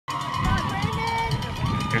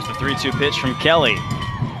3-2 pitch from Kelley.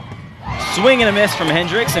 Swing and a miss from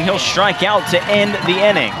Hendricks, and he'll strike out to end the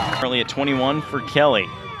inning. Currently at 21 for Kelley.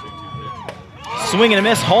 Swing and a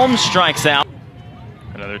miss, Holmes strikes out.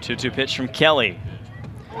 Another 2-2 pitch from Kelley.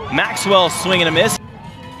 Maxwell swing and a miss.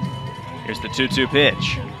 Here's the 2-2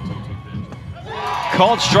 pitch.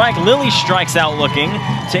 Called strike, Lilly strikes out looking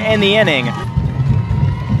to end the inning.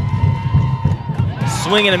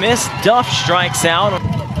 Swing and a miss, Duff strikes out.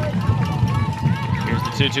 Here's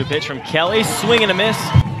the 2-2 pitch from Kelley, swing and a miss.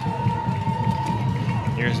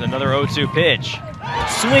 Here's another 0-2 pitch.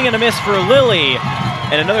 Swing and a miss for Lilly,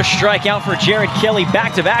 and another strikeout for Jared Kelley.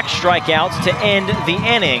 Back-to-back strikeouts to end the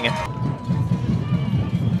inning.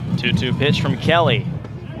 2-2 pitch from Kelley.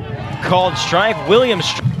 Called strike, Williams.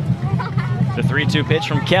 The 3-2 pitch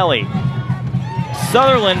from Kelley.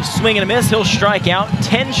 Sutherland swing and a miss, he'll strike out.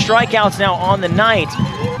 10 strikeouts now on the night.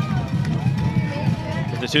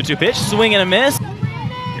 The 2-2 pitch, swing and a miss.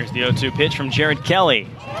 Here's the 0-2 pitch from Jared Kelley.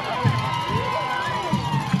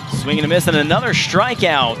 Swing and a miss, and another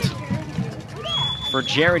strikeout for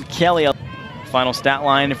Jared Kelley. Final stat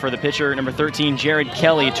line for the pitcher, number 13, Jared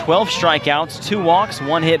Kelley. 12 strikeouts, 2 walks,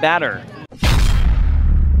 1 hit batter.